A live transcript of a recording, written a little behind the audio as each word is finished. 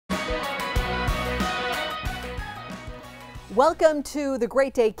Welcome to the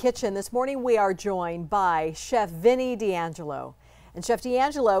Great Day Kitchen. This morning we are joined by Chef Vinnie Deangelo. And Chef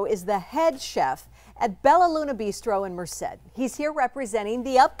Deangelo is the head chef at Bella Luna Bistro in Merced. He's here representing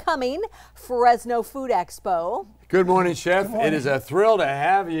the upcoming Fresno Food Expo. Good morning, Chef. Good morning. It is a thrill to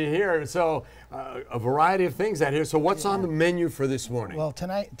have you here. So, a variety of things out here. So, what's on the menu for this morning? Well,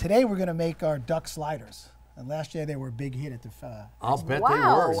 today we're going to make our duck sliders. And last year they were a big hit at the I'll bet wow,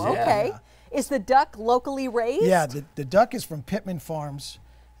 they were. Yeah. Okay. Is the duck locally raised? Yeah, the duck is from Pittman Farms,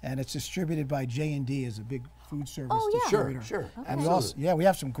 and it's distributed by J&D as a big food service distributor. Sure. Okay. And we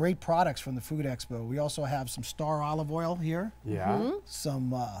have some great products from the Food Expo. We also have some Star olive oil here. Yeah.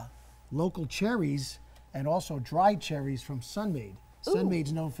 Some local cherries, and also dried cherries from Sunmaid.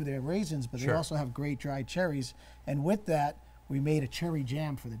 Sunmaid's known for their raisins, but they also have great dried cherries. And with that, we made a cherry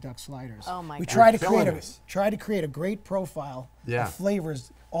jam for the duck sliders. Oh my we God. try to create a great profile of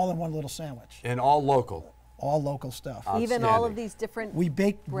flavors all in one little sandwich. And all local. All local stuff. Even all of these different We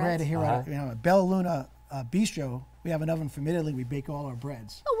bake bread breads? here at Bella Luna Bistro. We have an oven from Italy. We bake all our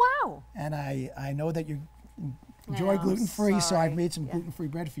breads. Oh, wow. And I know that you enjoy gluten-free, so I've made some gluten-free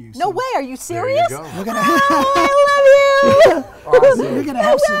bread for you. No way, are you serious? There you go. We're gonna I love you. we're gonna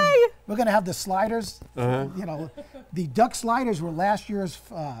have we're gonna have the sliders. You know, the duck sliders were last year's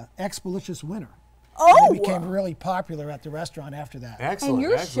Expelicious winner. Oh, They became really popular at the restaurant after that. Excellent. and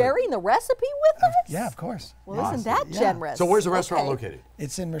you're sharing the recipe with us? Yeah, of course. Well, isn't that Yeah. generous? So, where's the restaurant located?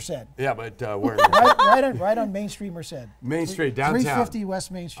 It's in Merced. Yeah, but where? right on Main Street, Merced. Main Street, downtown. 350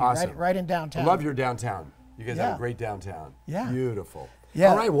 West Main Street, Awesome. right in downtown. I love your downtown. You guys have Yeah. a great downtown. Yeah. Beautiful.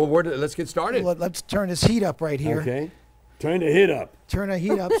 Yeah. All right, well, let's get started. Let's turn this heat up right here. Okay. Turn the heat up. Turn the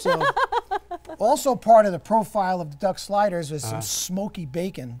heat up. So, also part of the profile of the duck sliders is some smoky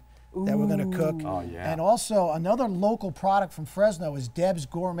bacon that we're going to cook. Oh, yeah. And also another local product from Fresno is Deb's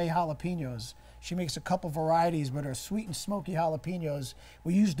Gourmet Jalapenos. She makes a couple varieties, but her sweet and smoky jalapenos.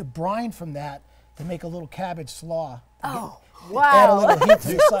 We use the brine from that to make a little cabbage slaw. Oh, Add a wow. little heat to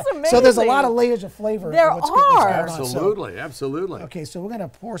the side. So there's a lot of layers of flavor. There in what's are. going on. Absolutely, absolutely. Okay, so we're going to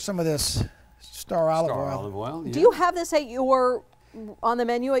pour some of this Star olive oil. Olive oil. Do you have this on the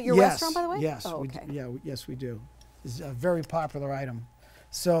menu at your restaurant, by the way? Yes, Oh, okay. yes, we do. It's a very popular item.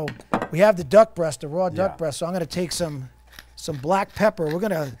 So we have the duck breast, the raw duck breast. So I'm going to take some black pepper. We're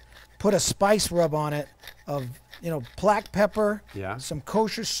going to put a spice rub on it of black pepper, some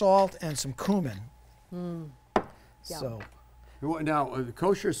kosher salt, and some cumin. So now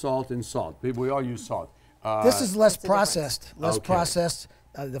kosher salt and salt. We all use salt. this is less processed. Less processed.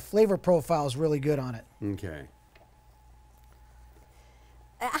 The flavor profile is really good on it. Okay.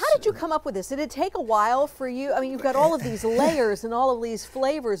 How did you come up with this? Did it take a while for you? I mean, you've got all of these layers and all of these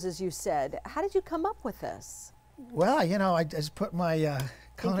flavors, as you said. How did you come up with this? Well, I just put my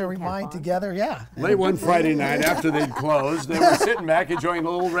culinary mind together. Yeah. Late one Friday night after they'd closed, they were sitting back enjoying a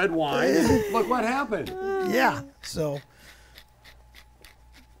little red wine. And look what happened. Yeah. So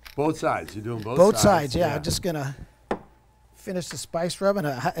both sides. You're doing both sides. both sides. Yeah. I'm just gonna finish the spice rub,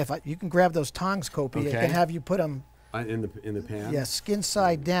 and you can grab those tongs, Kopi. I can have you put them in the pan. Yeah, skin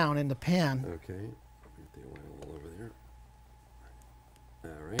side down in the pan. Okay. Get the oil all over there.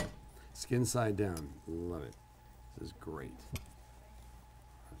 All right. Skin side down. Love it. This is great.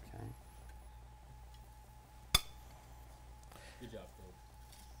 Okay. Good job, Phil.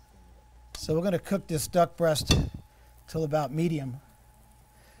 So we're gonna cook this duck breast till about medium.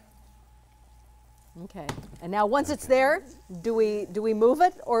 Okay. And now, once it's there, do we move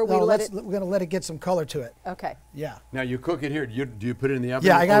it or we let it? We're gonna let it get some color to it. Okay. Yeah. Now you cook it here. Do you put it in the oven?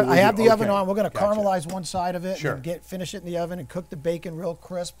 Yeah, I have the oven on. We're gonna Gotcha. caramelize one side of it Sure. and finish it in the oven and cook the bacon real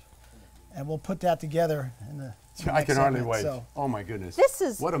crisp, and we'll put that together in the. I can hardly segment, wait. so. Oh my goodness. This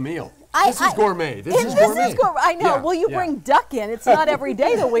is what a meal. This is gourmet. This is This gourmet. is gourmet. I know. Yeah, Well, you yeah. bring duck in. It's not every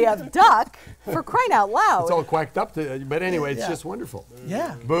day that we have duck. For crying out loud. It's all quacked up but anyway, it's just wonderful.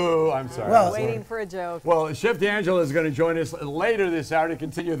 Yeah. Boo! I'm sorry. Well, I'm sorry. Waiting for a joke. Well, Chef Deangelo is going to join us later this hour to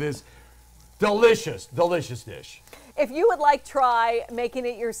continue this delicious dish. If you would like to try making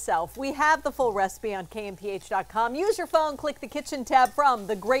it yourself, we have the full recipe on KMPH.com. Use your phone, click the kitchen tab from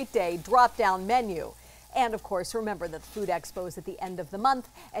the Great Day drop-down menu. And of course, remember that the Food Expo is at the end of the month,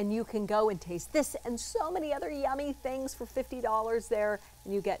 and you can go and taste this and so many other yummy things for $50 there,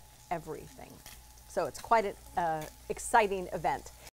 and you get everything. So it's quite an exciting event.